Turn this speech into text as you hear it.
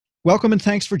Welcome and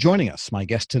thanks for joining us. My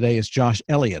guest today is Josh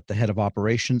Elliott, the head of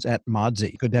operations at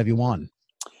Modzy. Good to have you on.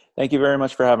 Thank you very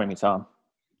much for having me, Tom.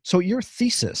 So, your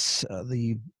thesis,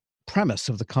 the premise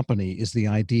of the company is the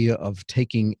idea of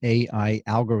taking AI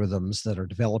algorithms that are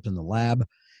developed in the lab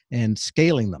and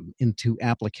scaling them into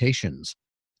applications.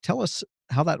 Tell us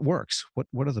how that works.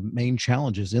 What are the main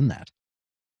challenges in that?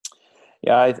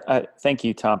 Yeah, I thank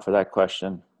you, Tom, for that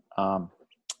question. Um,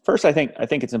 First, I think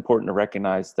it's important to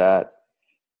recognize that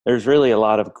there's really a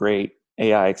lot of great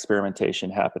AI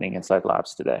experimentation happening inside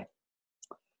labs today.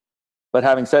 But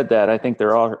having said that, I think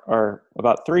there are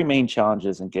about three main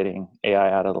challenges in getting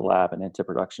AI out of the lab and into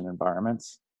production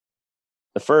environments.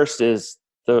 The first is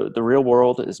the real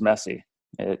world is messy.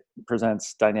 It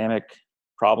presents dynamic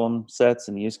problem sets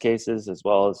and use cases, as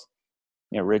well as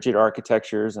rigid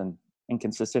architectures and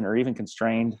inconsistent or even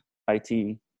constrained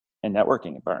IT and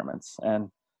networking environments. And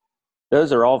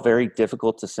those are all very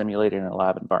difficult to simulate in a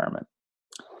lab environment.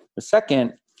 The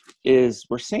second is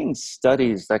we're seeing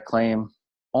studies that claim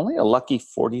only a lucky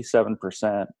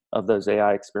 47% of those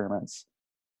AI experiments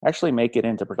actually make it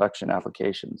into production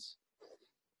applications.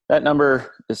 That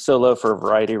number is so low for a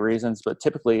variety of reasons, but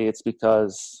typically it's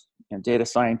because data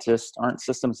scientists aren't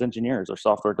systems engineers or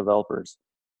software developers,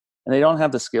 and they don't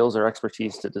have the skills or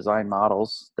expertise to design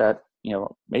models that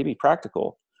may be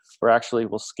practical or actually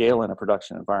will scale in a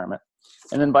production environment.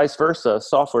 And then vice versa,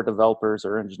 software developers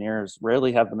or engineers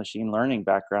rarely have the machine learning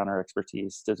background or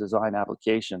expertise to design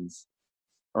applications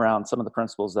around some of the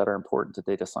principles that are important to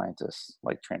data scientists,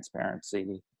 like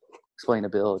transparency,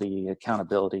 explainability,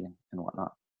 accountability, and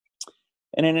whatnot.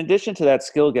 And in addition to that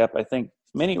skill gap, I think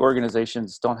many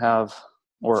organizations don't have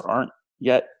or aren't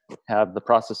yet have the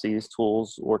processes,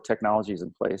 tools, or technologies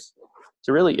in place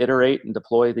to really iterate and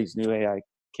deploy these new AI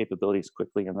capabilities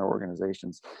quickly in their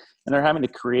organizations. And they're having to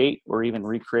create or even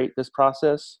recreate this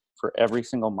process for every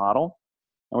single model.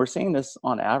 And we're seeing this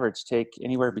on average take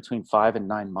anywhere between 5 and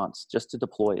 9 months just to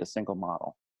deploy a single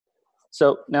model.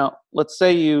 So now let's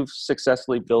say you've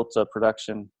successfully built a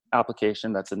production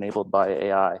application that's enabled by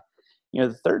AI.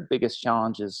 The third biggest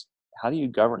challenge is, how do you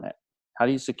govern it? How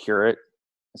do you secure it?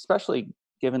 Especially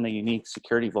given the unique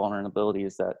security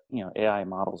vulnerabilities that AI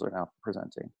models are now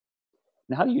presenting.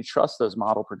 And how do you trust those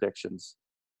model predictions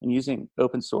in using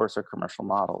open source or commercial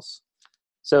models?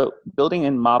 So building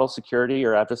in model security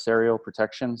or adversarial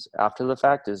protections after the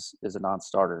fact is a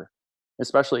non-starter,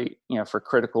 especially for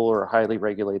critical or highly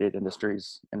regulated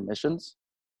industries and missions.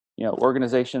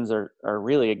 Organizations are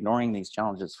really ignoring these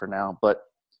challenges for now, but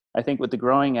I think with the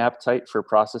growing appetite for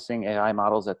processing AI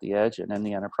models at the edge and in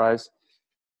the enterprise,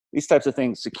 these types of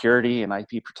things, security and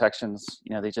IP protections,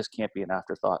 they just can't be an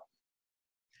afterthought.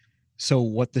 So,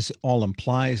 what this all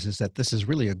implies is that this is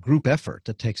really a group effort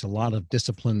that takes a lot of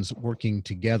disciplines working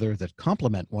together that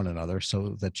complement one another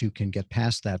so that you can get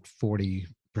past that 40%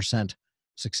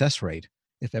 success rate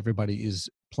if everybody is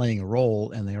playing a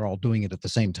role and they're all doing it at the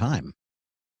same time.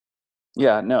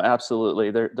 Yeah, no, absolutely.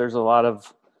 There's a lot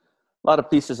of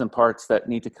pieces and parts that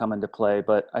need to come into play,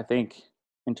 but I think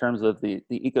in terms of the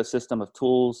ecosystem of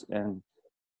tools and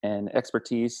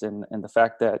expertise and the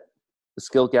fact that the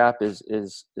skill gap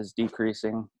is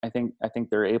decreasing, I think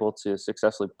they're able to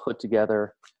successfully put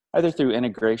together, either through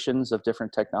integrations of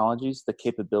different technologies, the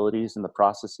capabilities and the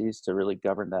processes to really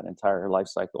govern that entire life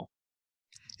cycle.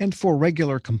 And for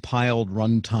regular compiled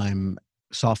runtime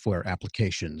software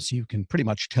applications, you can pretty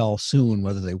much tell soon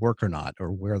whether they work or not,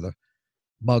 or where the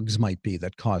bugs might be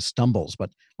that cause stumbles.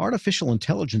 But artificial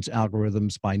intelligence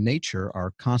algorithms by nature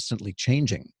are constantly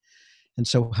changing. And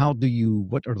so,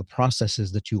 what are the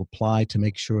processes that you apply to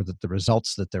make sure that the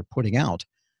results that they're putting out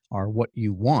are what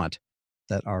you want,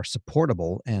 that are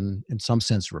supportable and, in some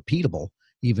sense, repeatable,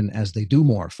 even as they do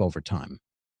morph over time?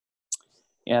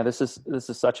 Yeah, this is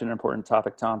such an important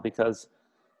topic, Tom, because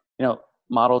you know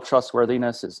model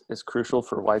trustworthiness is crucial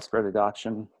for widespread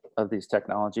adoption of these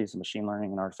technologies, machine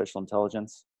learning and artificial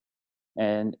intelligence.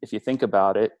 And if you think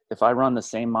about it, if I run the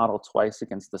same model twice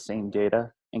against the same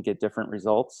data and get different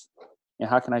results,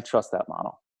 how can I trust that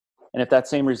model? And if that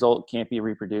same result can't be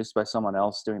reproduced by someone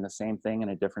else doing the same thing in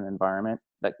a different environment,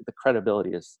 that the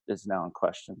credibility is now in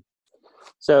question.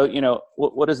 So,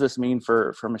 what does this mean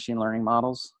for machine learning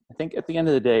models? I think at the end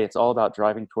of the day, it's all about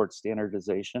driving towards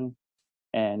standardization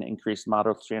and increased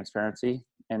model transparency.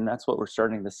 And that's what we're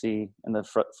starting to see in the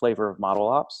flavor of model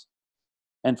ops.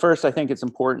 And first, I think it's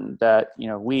important that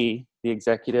we, the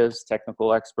executives,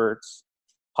 technical experts,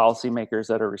 policymakers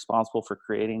that are responsible for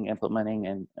creating, implementing,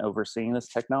 and overseeing this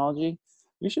technology,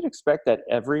 we should expect that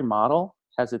every model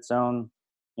has its own,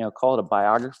 call it a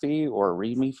biography or a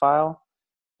README file.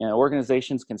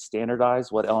 Organizations can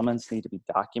standardize what elements need to be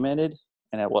documented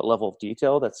and at what level of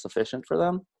detail that's sufficient for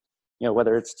them,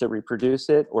 whether it's to reproduce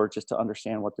it or just to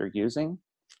understand what they're using.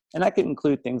 And that could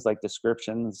include things like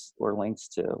descriptions or links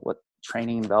to what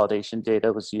training and validation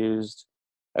data was used,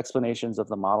 explanations of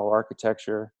the model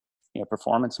architecture,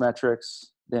 performance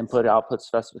metrics, the input-output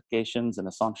specifications and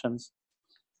assumptions.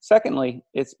 Secondly,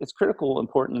 it's critical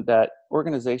important that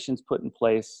organizations put in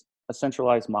place a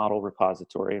centralized model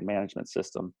repository and management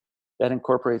system that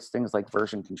incorporates things like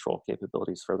version control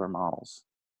capabilities for their models.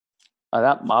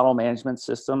 That model management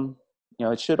system,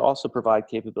 it should also provide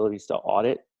capabilities to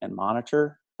audit and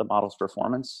monitor the model's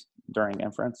performance during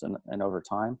inference and over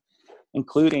time,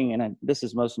 including, and this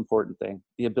is the most important thing,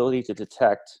 the ability to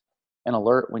detect and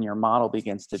alert when your model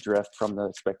begins to drift from the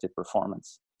expected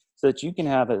performance, so that you can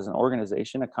have, as an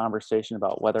organization, a conversation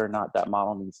about whether or not that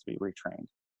model needs to be retrained.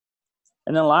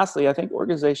 And then lastly, I think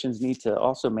organizations need to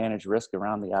also manage risk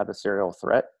around the adversarial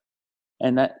threat.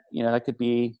 And that, that could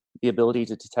be the ability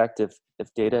to detect if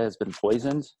data has been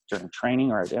poisoned during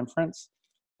training or at inference,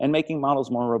 and making models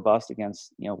more robust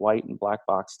against, white and black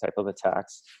box type of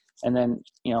attacks. And then,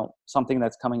 something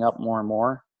that's coming up more and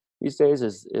more these days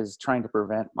is trying to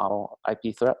prevent model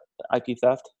IP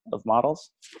theft of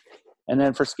models. And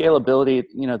then for scalability,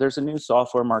 there's a new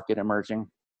software market emerging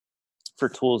for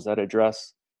tools that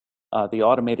address the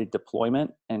automated deployment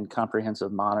and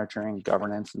comprehensive monitoring,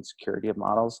 governance, and security of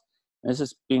models. And this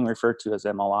is being referred to as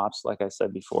MLOps, like I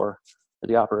said before, for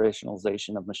the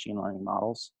operationalization of machine learning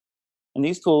models. And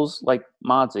these tools, like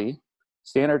Modzy,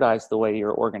 standardize the way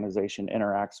your organization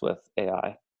interacts with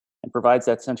AI and provides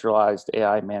that centralized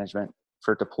AI management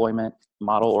for deployment,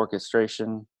 model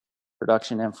orchestration,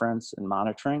 production inference, and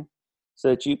monitoring, so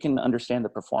that you can understand the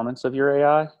performance of your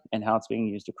AI and how it's being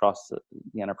used across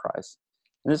the enterprise.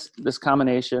 And this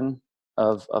combination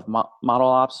of model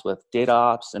ops with data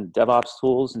ops and DevOps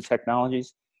tools and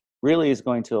technologies really is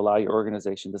going to allow your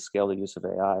organization to scale the use of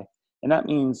AI. And that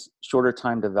means shorter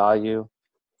time to value,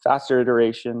 faster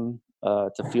iteration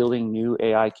to fielding new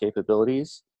AI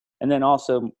capabilities, and then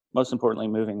also, most importantly,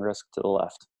 moving risk to the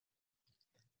left.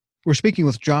 We're speaking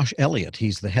with Josh Elliott.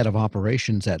 He's the head of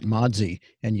operations at Modzy,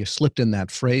 and you slipped in that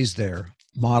phrase there,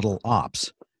 model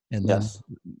ops. And then Yes.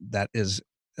 That is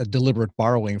a deliberate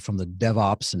borrowing from the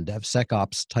DevOps and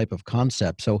DevSecOps type of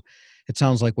concept. So it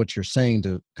sounds like what you're saying,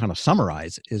 to kind of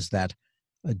summarize, is that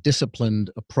a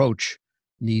disciplined approach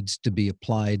needs to be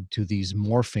applied to these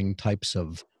morphing types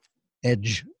of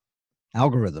edge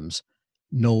algorithms,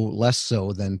 no less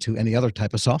so than to any other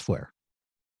type of software.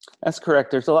 That's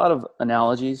correct. There's a lot of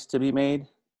analogies to be made,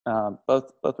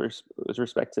 both with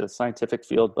respect to the scientific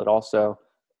field, but also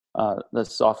the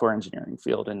software engineering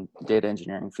field and data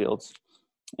engineering fields.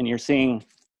 And you're seeing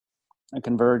a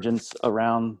convergence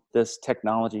around this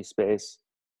technology space,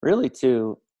 really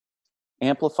to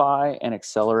amplify and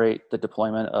accelerate the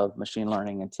deployment of machine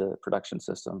learning into production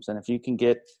systems. And if you can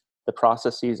get the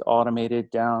processes automated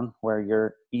down where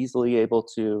you're easily able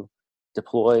to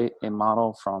deploy a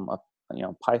model from a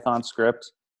Python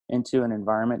script into an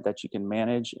environment that you can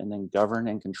manage and then govern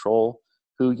and control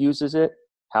who uses it,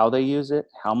 how they use it,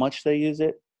 how much they use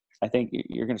it, I think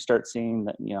you're going to start seeing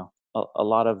that, a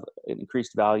lot of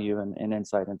increased value and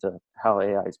insight into how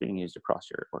AI is being used across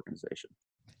your organization.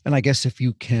 And I guess if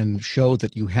you can show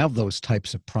that you have those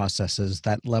types of processes,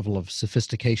 that level of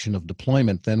sophistication of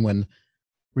deployment, then when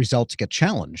results get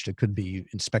challenged, it could be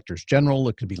inspectors general,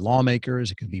 it could be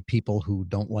lawmakers, it could be people who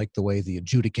don't like the way the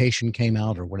adjudication came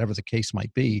out, or whatever the case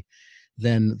might be,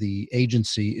 then the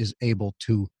agency is able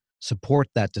to support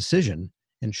that decision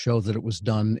and show that it was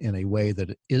done in a way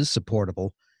that is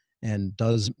supportable and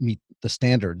does meet the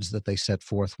standards that they set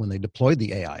forth when they deployed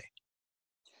the AI.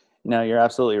 No, you're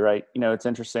absolutely right. It's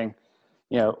interesting.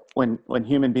 When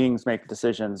human beings make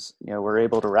decisions, we're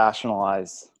able to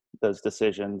rationalize those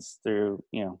decisions through,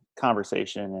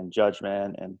 conversation and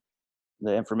judgment and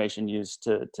the information used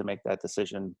to make that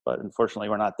decision. But unfortunately,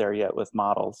 we're not there yet with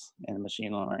models and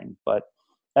machine learning. But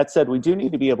that said, we do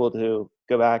need to be able to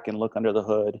go back and look under the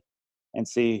hood and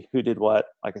see who did what,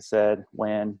 like I said,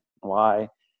 when, why.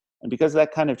 And because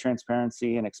that kind of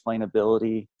transparency and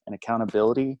explainability and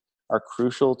accountability are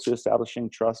crucial to establishing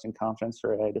trust and confidence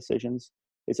for AI decisions,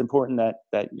 it's important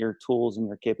that your tools and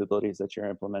your capabilities that you're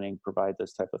implementing provide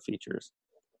those type of features.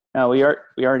 Now, we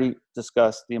already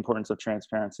discussed the importance of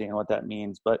transparency and what that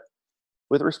means, but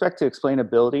with respect to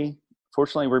explainability,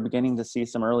 fortunately, we're beginning to see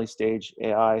some early stage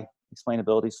AI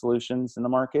explainability solutions in the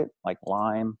market, like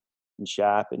Lime and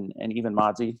SHAP and even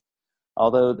Modzy.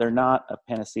 Although they're not a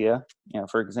panacea,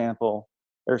 for example,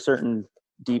 there are certain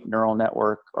deep neural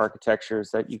network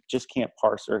architectures that you just can't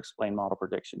parse or explain model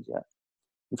predictions yet.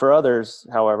 And for others,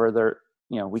 however,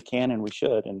 we can and we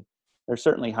should. And there's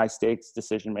certainly high stakes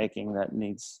decision making that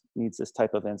needs this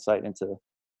type of insight into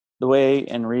the way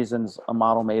and reasons a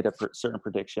model made a certain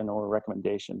prediction or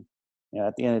recommendation.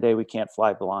 At the end of the day, we can't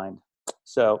fly blind.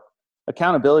 So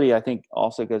accountability, I think,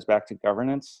 also goes back to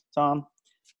governance, Tom.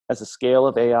 As the scale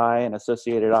of AI and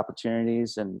associated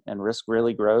opportunities and risk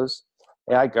really grows,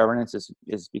 AI governance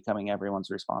is becoming everyone's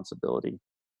responsibility.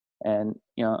 And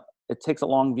it takes a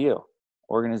long view.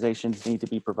 Organizations need to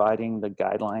be providing the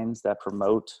guidelines that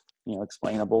promote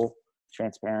explainable,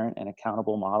 transparent, and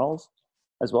accountable models,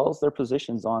 as well as their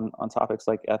positions on topics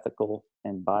like ethical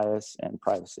and bias and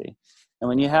privacy. And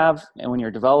when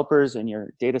your developers and your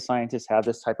data scientists have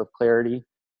this type of clarity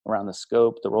around the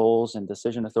scope, the roles, and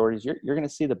decision authorities, you're going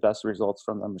to see the best results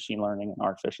from the machine learning and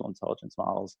artificial intelligence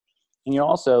models. And you'll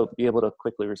also be able to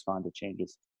quickly respond to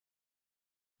changes.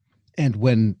 And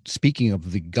when speaking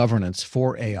of the governance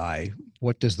for AI,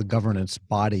 what does the governance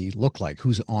body look like?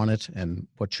 Who's on it, and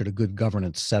what should a good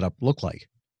governance setup look like?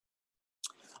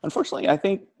 Unfortunately, I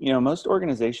think most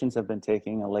organizations have been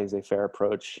taking a laissez-faire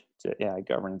approach to AI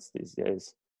governance these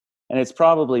days. And it's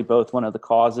probably both one of the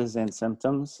causes and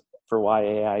symptoms for why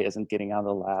AI isn't getting out of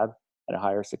the lab at a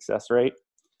higher success rate.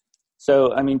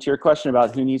 So, I mean, to your question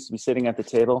about who needs to be sitting at the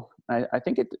table, I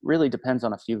think it really depends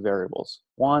on a few variables.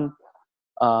 One,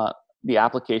 the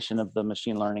application of the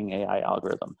machine learning AI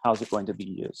algorithm. How's it going to be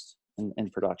used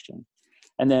in production?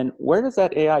 And then where does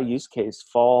that AI use case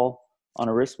fall on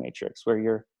a risk matrix where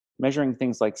you're measuring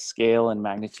things like scale and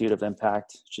magnitude of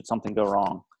impact should something go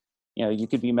wrong? You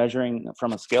could be measuring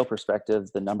from a scale perspective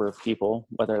the number of people,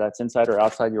 whether that's inside or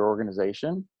outside your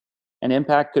organization. And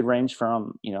impact could range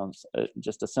from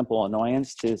just a simple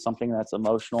annoyance to something that's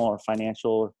emotional or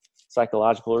financial or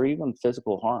psychological or even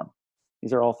physical harm.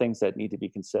 These are all things that need to be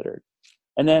considered.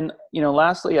 And then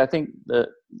lastly, I think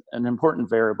an important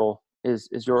variable is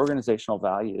your organizational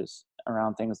values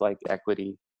around things like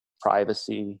equity,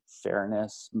 privacy,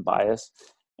 fairness, and bias.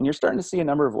 And you're starting to see a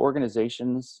number of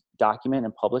organizations document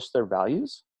and publish their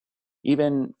values.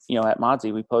 Even at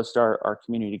Modzy, we post our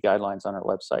community guidelines on our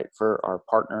website for our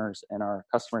partners and our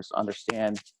customers to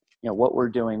understand what we're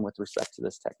doing with respect to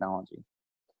this technology.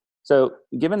 So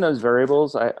given those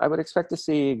variables, I would expect to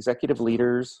see executive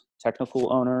leaders,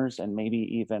 technical owners, and maybe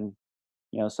even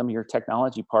some of your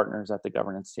technology partners at the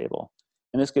governance table.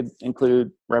 And this could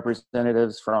include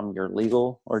representatives from your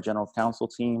legal or general counsel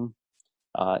team.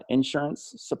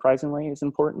 Insurance, surprisingly, is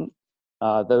important.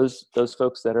 Those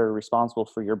folks that are responsible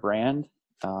for your brand.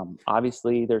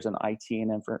 Obviously, there's an IT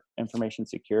and information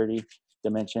security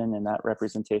dimension, and that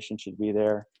representation should be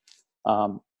there.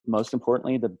 Most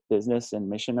importantly, the business and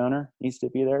mission owner needs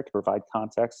to be there to provide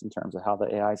context in terms of how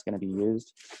the AI is going to be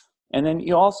used. And then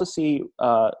you also see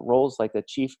roles like the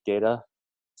chief data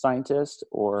scientist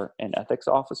or an ethics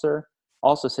officer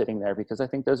also sitting there, because I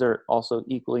think those are also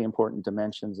equally important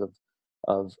dimensions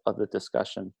of the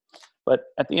discussion. But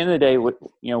at the end of the day,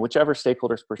 whichever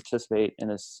stakeholders participate in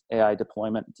this AI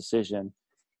deployment decision,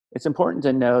 it's important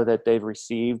to know that they've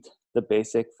received the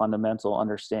basic fundamental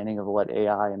understanding of what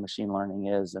AI and machine learning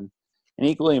is. And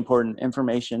equally important,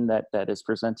 information that is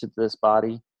presented to this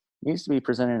body needs to be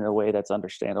presented in a way that's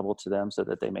understandable to them so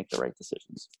that they make the right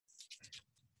decisions.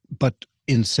 But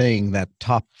in saying that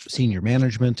top senior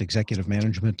management, executive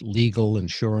management, legal,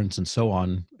 insurance, and so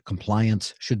on,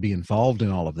 compliance should be involved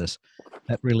in all of this,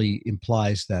 that really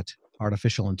implies that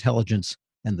artificial intelligence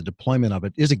and the deployment of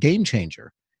it is a game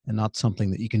changer and not something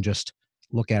that you can just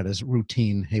look at as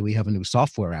routine. Hey, we have a new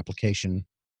software application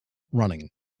running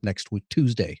next week,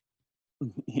 Tuesday.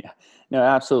 Yeah, no,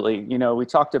 absolutely. We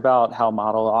talked about how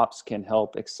model ops can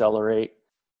help accelerate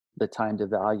the time to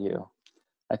value.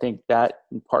 I think that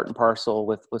part and parcel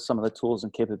with some of the tools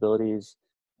and capabilities,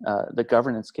 the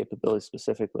governance capabilities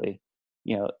specifically,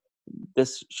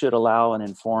 this should allow and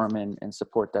inform and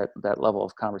support that level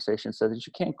of conversation so that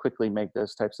you can quickly make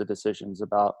those types of decisions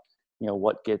about,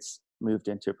 what gets moved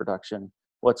into production,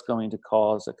 what's going to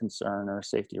cause a concern or a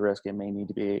safety risk and may need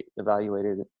to be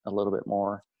evaluated a little bit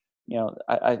more.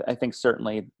 I think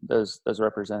certainly those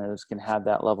representatives can have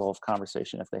that level of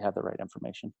conversation if they have the right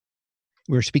information.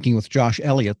 We're speaking with Josh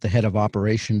Elliott, the head of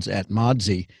operations at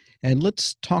Modzy. And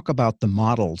let's talk about the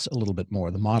models a little bit more,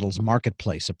 the models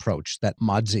marketplace approach that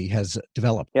Modzy has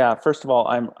developed. Yeah, first of all,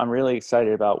 I'm really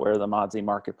excited about where the Modzy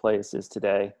marketplace is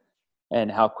today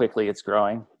and how quickly it's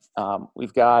growing.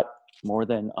 We've got more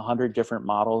than 100 different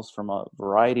models from a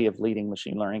variety of leading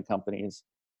machine learning companies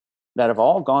that have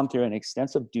all gone through an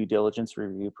extensive due diligence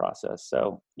review process.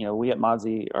 So, we at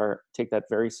Modzy take that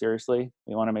very seriously.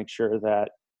 We want to make sure that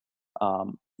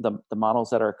the models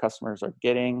that our customers are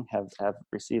getting have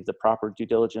received the proper due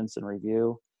diligence and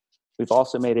review. We've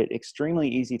also made it extremely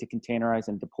easy to containerize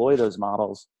and deploy those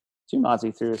models to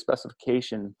Mozzie through a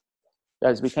specification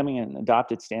that is becoming an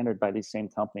adopted standard by these same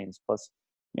companies. Plus,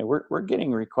 we're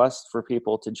getting requests for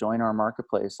people to join our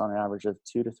marketplace on an average of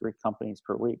 2 to 3 companies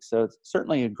per week. So it's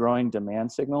certainly a growing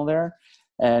demand signal there.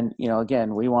 And,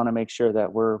 again, we want to make sure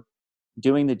that we're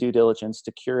doing the due diligence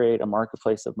to curate a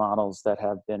marketplace of models that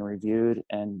have been reviewed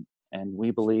and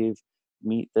we believe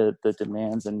meet the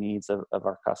demands and needs of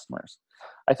our customers.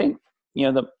 I think,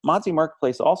 the Mozzie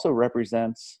Marketplace also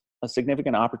represents a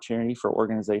significant opportunity for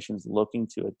organizations looking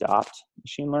to adopt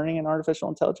machine learning and artificial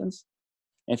intelligence.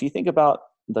 And if you think about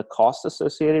the cost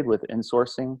associated with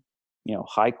insourcing,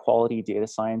 high quality data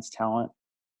science talent,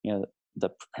 the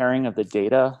preparing of the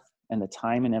data and the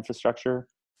time and infrastructure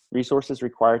resources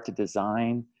required to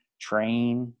design,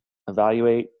 train,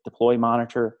 evaluate, deploy,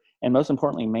 monitor, and most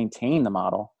importantly, maintain the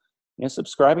model.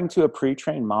 Subscribing to a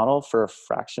pre-trained model for a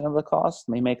fraction of the cost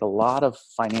may make a lot of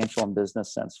financial and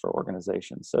business sense for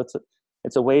organizations. So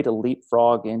it's a way to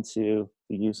leapfrog into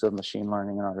the use of machine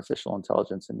learning and artificial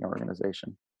intelligence in your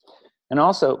organization. And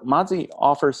also, Mozzie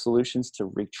offers solutions to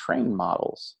retrain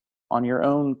models on your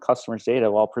own customers'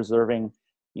 data while preserving,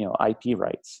 IP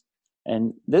rights.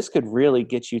 And this could really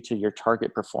get you to your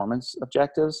target performance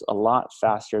objectives a lot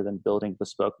faster than building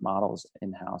bespoke models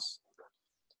in-house.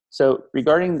 So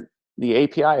regarding the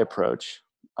API approach,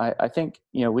 I think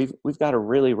we've got a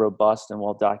really robust and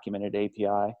well-documented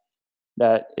API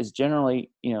that is generally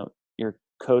your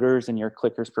coders and your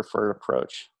clickers' preferred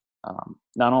approach.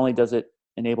 Not only does it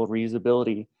enable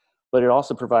reusability, but it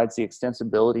also provides the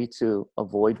extensibility to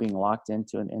avoid being locked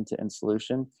into an end-to-end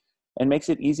solution and makes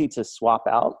it easy to swap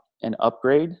out and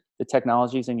upgrade the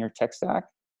technologies in your tech stack,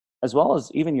 as well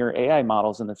as even your AI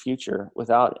models in the future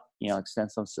without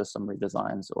extensive system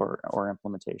redesigns or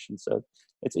implementation. So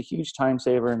it's a huge time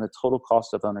saver and the total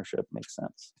cost of ownership makes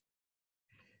sense.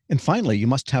 And finally, you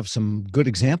must have some good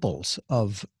examples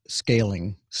of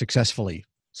scaling successfully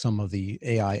some of the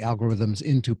AI algorithms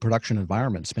into production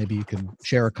environments. Maybe you could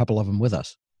share a couple of them with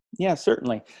us. Yeah,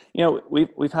 certainly.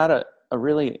 We've had a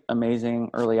really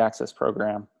amazing early access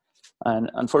program.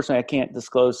 And unfortunately, I can't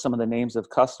disclose some of the names of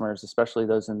customers, especially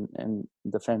those in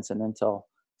defense and intel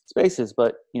spaces.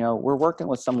 But we're working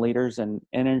with some leaders in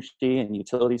energy and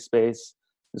utility space,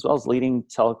 as well as leading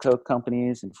telco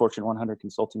companies and Fortune 100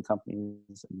 consulting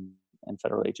companies and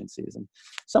federal agencies. And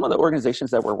some of the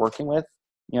organizations that we're working with,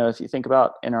 if you think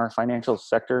about in our financial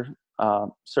sector,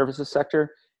 services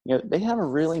sector, they have a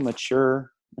really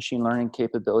mature machine learning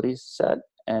capabilities set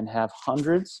and have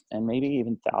hundreds and maybe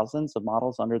even thousands of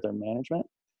models under their management.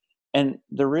 And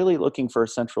they're really looking for a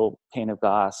central pane of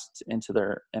glass into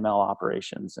their ML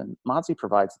operations. And Mozzie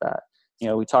provides that.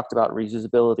 We talked about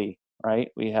reusability, right?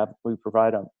 We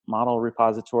provide a model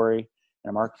repository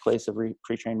and a marketplace of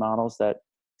pre-trained models that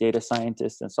data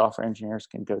scientists and software engineers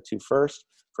can go to first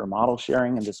for model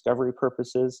sharing and discovery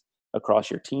purposes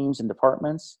across your teams and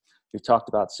departments. We've talked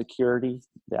about security,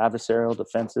 the adversarial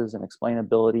defenses and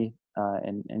explainability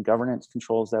and governance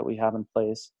controls that we have in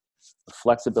place, the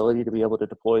flexibility to be able to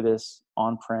deploy this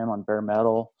on-prem, on bare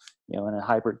metal, in a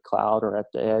hybrid cloud or at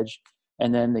the edge,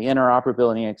 and then the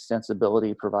interoperability and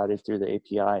extensibility provided through the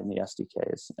API and the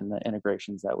SDKs and the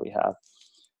integrations that we have.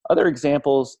 Other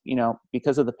examples,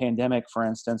 because of the pandemic, for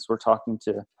instance, we're talking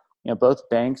to both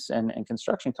banks and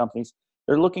construction companies.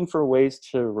 They're looking for ways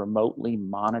to remotely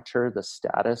monitor the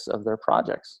status of their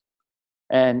projects.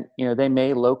 And, they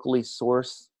may locally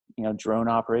source, drone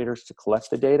operators to collect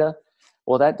the data.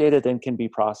 Well, that data then can be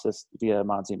processed via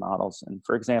Mozzie models. And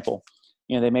for example,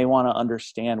 they may want to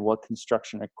understand what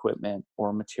construction equipment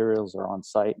or materials are on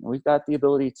site. And we've got the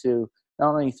ability to, not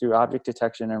only through object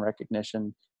detection and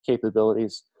recognition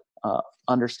capabilities,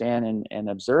 understand and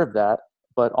observe that,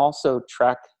 but also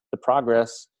track the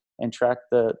progress and track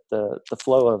the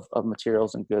flow of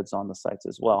materials and goods on the sites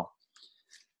as well.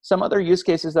 Some other use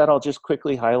cases that I'll just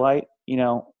quickly highlight,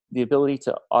 the ability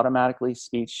to automatically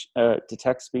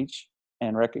detect speech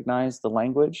and recognize the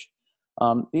language.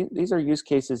 These are use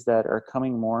cases that are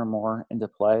coming more and more into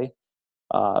play.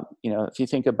 If you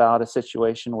think about a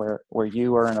situation where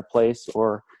you are in a place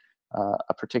or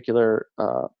a particular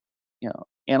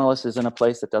analyst is in a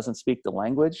place that doesn't speak the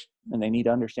language and they need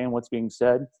to understand what's being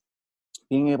said,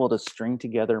 being able to string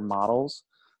together models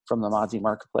from the Mozzie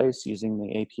Marketplace using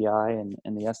the API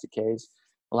and the SDKs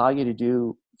allow you to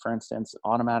do, for instance,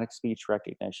 automatic speech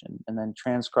recognition and then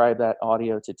transcribe that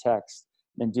audio to text,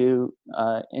 then do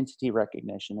entity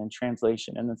recognition and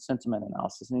translation and then sentiment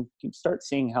analysis. And you can start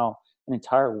seeing how an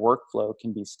entire workflow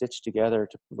can be stitched together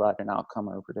to provide an outcome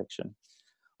or a prediction.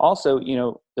 Also,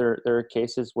 there are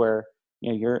cases where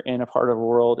you're in a part of the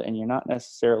world and you're not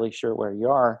necessarily sure where you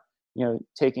are,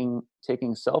 taking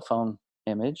cell phone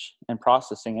image and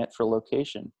processing it for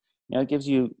location, it gives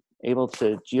you able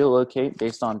to geolocate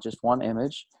based on just one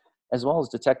image, as well as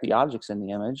detect the objects in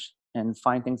the image and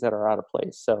find things that are out of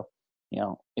place. So,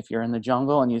 if you're in the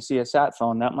jungle and you see a sat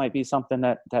phone, that might be something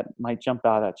that might jump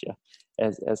out at you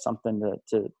as something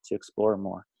to explore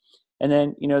more. And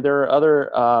then, there are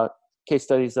other case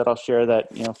studies that I'll share that,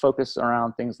 focus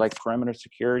around things like perimeter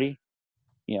security,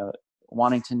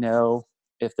 wanting to know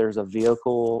if there's a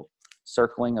vehicle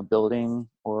circling a building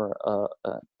or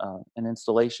an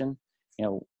installation.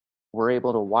 We're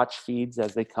able to watch feeds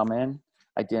as they come in,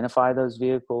 identify those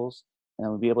vehicles, and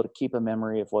then we'll be able to keep a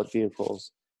memory of what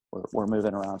vehicles we're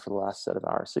moving around for the last set of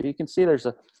hours. So you can see there's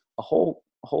a whole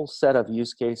set of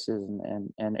use cases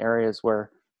and areas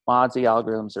where MODSI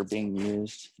algorithms are being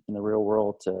used in the real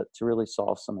world to really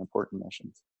solve some important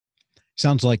missions.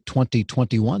 Sounds like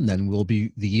 2021 then will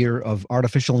be the year of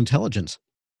artificial intelligence.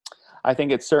 I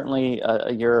think it's certainly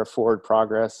a year of forward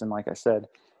progress. And like I said,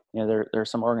 there are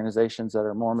some organizations that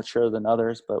are more mature than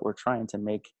others, but we're trying to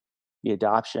make the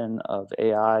adoption of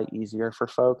AI easier for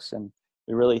folks. And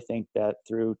we really think that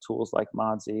through tools like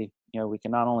MODSI, we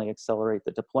can not only accelerate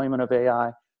the deployment of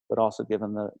AI, but also give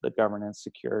them the governance,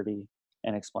 security,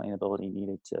 and explainability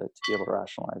needed to be able to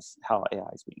rationalize how AI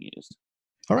is being used.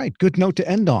 All right, good note to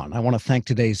end on. I want to thank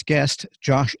today's guest,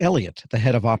 Josh Elliott, the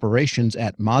head of operations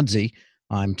at MODSI.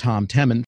 I'm Tom Temin.